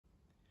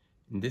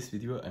In this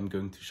video, I'm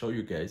going to show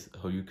you guys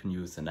how you can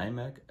use an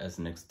iMac as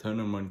an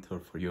external monitor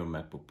for your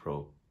MacBook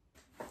Pro.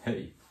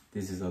 Hey,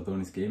 this is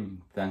Adonis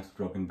Gaming. Thanks for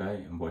dropping by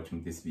and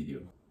watching this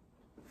video.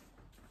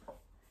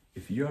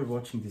 If you are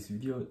watching this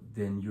video,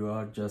 then you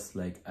are just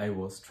like I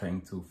was,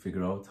 trying to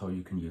figure out how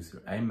you can use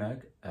your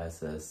iMac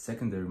as a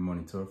secondary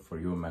monitor for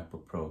your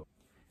MacBook Pro.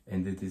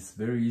 And it is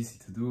very easy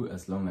to do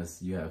as long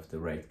as you have the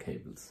right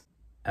cables.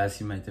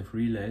 As you might have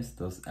realized,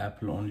 does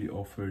Apple only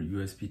offer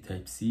USB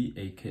Type-C,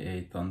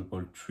 aka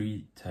Thunderbolt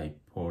 3 type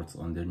ports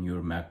on their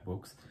newer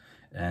MacBooks,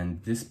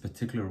 and this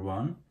particular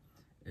one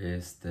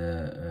is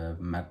the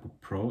MacBook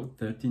Pro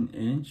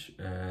 13-inch,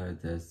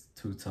 the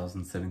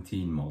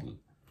 2017 model.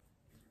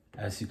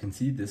 As you can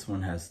see, this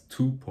one has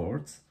two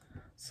ports,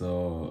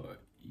 so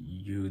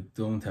you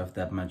don't have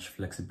that much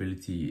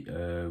flexibility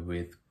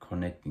with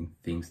connecting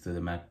things to the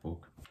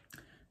MacBook.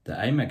 The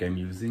iMac I'm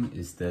using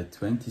is the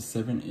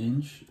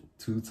 27-inch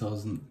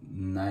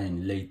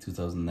 2009, late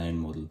 2009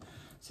 model.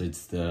 So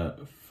it's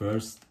the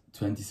first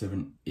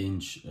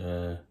 27-inch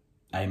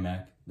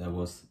iMac that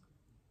was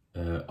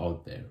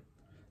out there.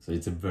 So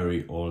it's a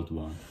very old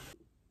one.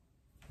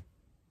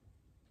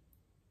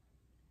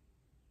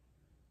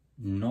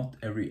 Not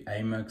every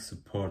iMac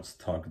supports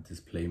target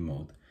display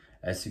mode.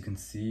 As you can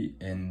see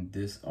in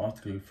this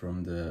article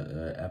from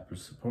the Apple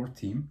support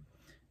team,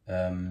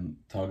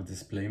 target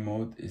display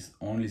mode is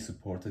only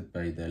supported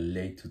by the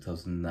late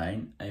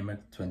 2009 iMac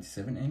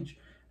 27-inch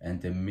and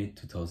the mid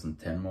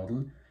 2010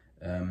 model,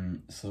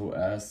 so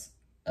as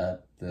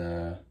at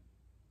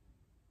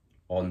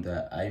on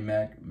the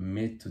iMac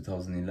mid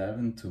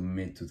 2011 to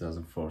mid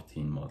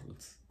 2014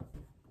 models.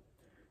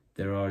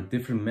 There are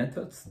different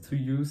methods to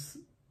use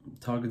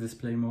target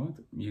display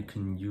mode. You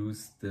can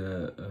use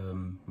the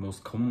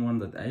most common one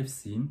that I've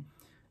seen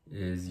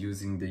is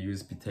using the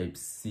USB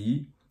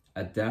Type-C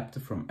adapter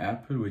from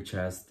Apple, which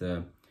has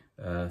the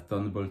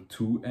Thunderbolt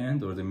 2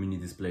 end or the mini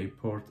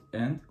Displayport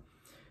end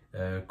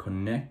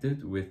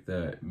connected with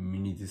the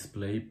mini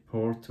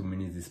Displayport to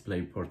mini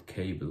Displayport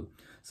cable.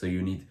 So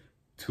you need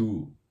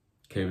two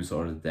cables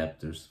or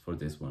adapters for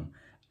this one.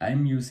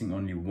 I'm using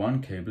only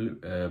one cable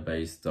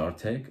by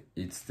StarTech.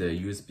 It's the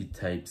USB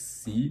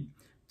Type-C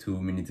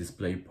to mini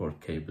Displayport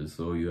cable.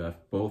 So you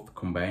have both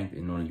combined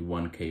in only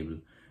one cable,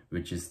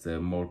 which is the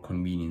more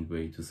convenient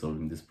way to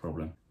solving this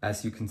problem.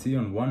 As you can see,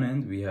 on one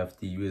end we have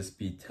the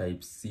USB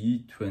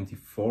Type-C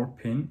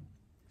 24-pin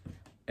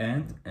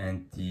end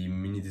and the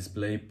mini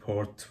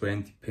Displayport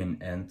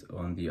 20-pin end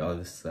on the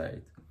other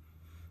side.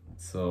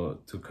 So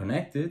to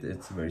connect it,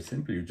 it's very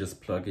simple. You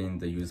just plug in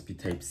the USB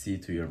Type-C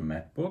to your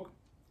MacBook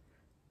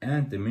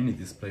and the mini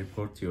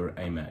Displayport to your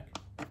iMac.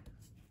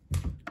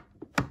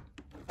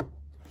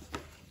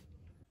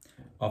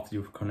 After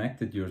you've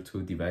connected your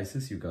two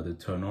devices, you gotta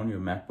turn on your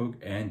MacBook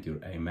and your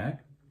iMac.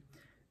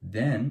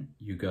 Then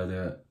you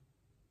gotta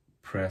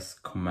press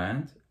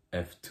Command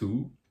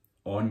F2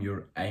 on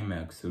your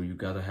iMac. So you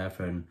gotta have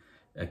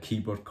a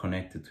keyboard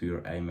connected to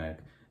your iMac.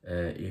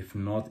 If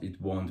not, it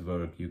won't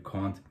work. You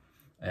can't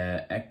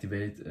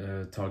activate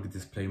target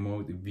display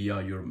mode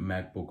via your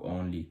MacBook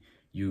only.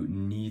 You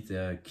need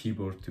a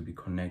keyboard to be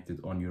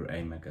connected on your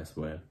iMac as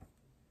well.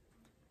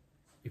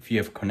 If you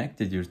have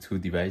connected your two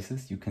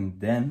devices, you can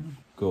then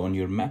go on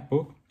your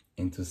MacBook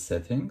into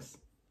Settings,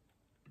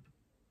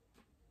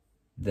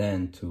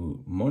 then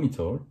to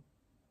Monitor,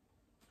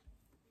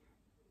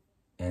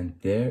 and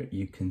there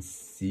you can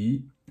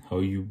see how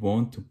you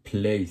want to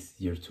place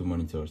your two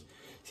monitors.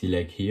 See,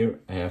 like here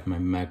I have my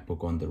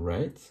MacBook on the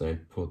right, so I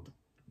put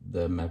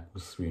the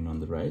MacBook screen on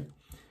the right.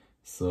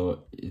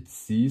 So it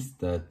sees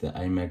that the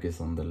iMac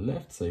is on the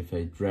left, so if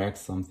I drag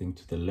something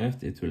to the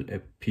left, it will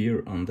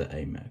appear on the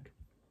iMac.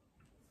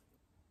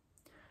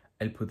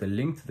 I'll put a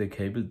link to the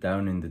cable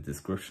down in the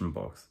description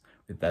box.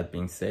 With that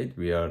being said,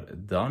 we are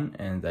done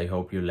and I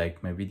hope you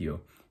liked my video.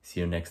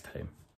 See you next time.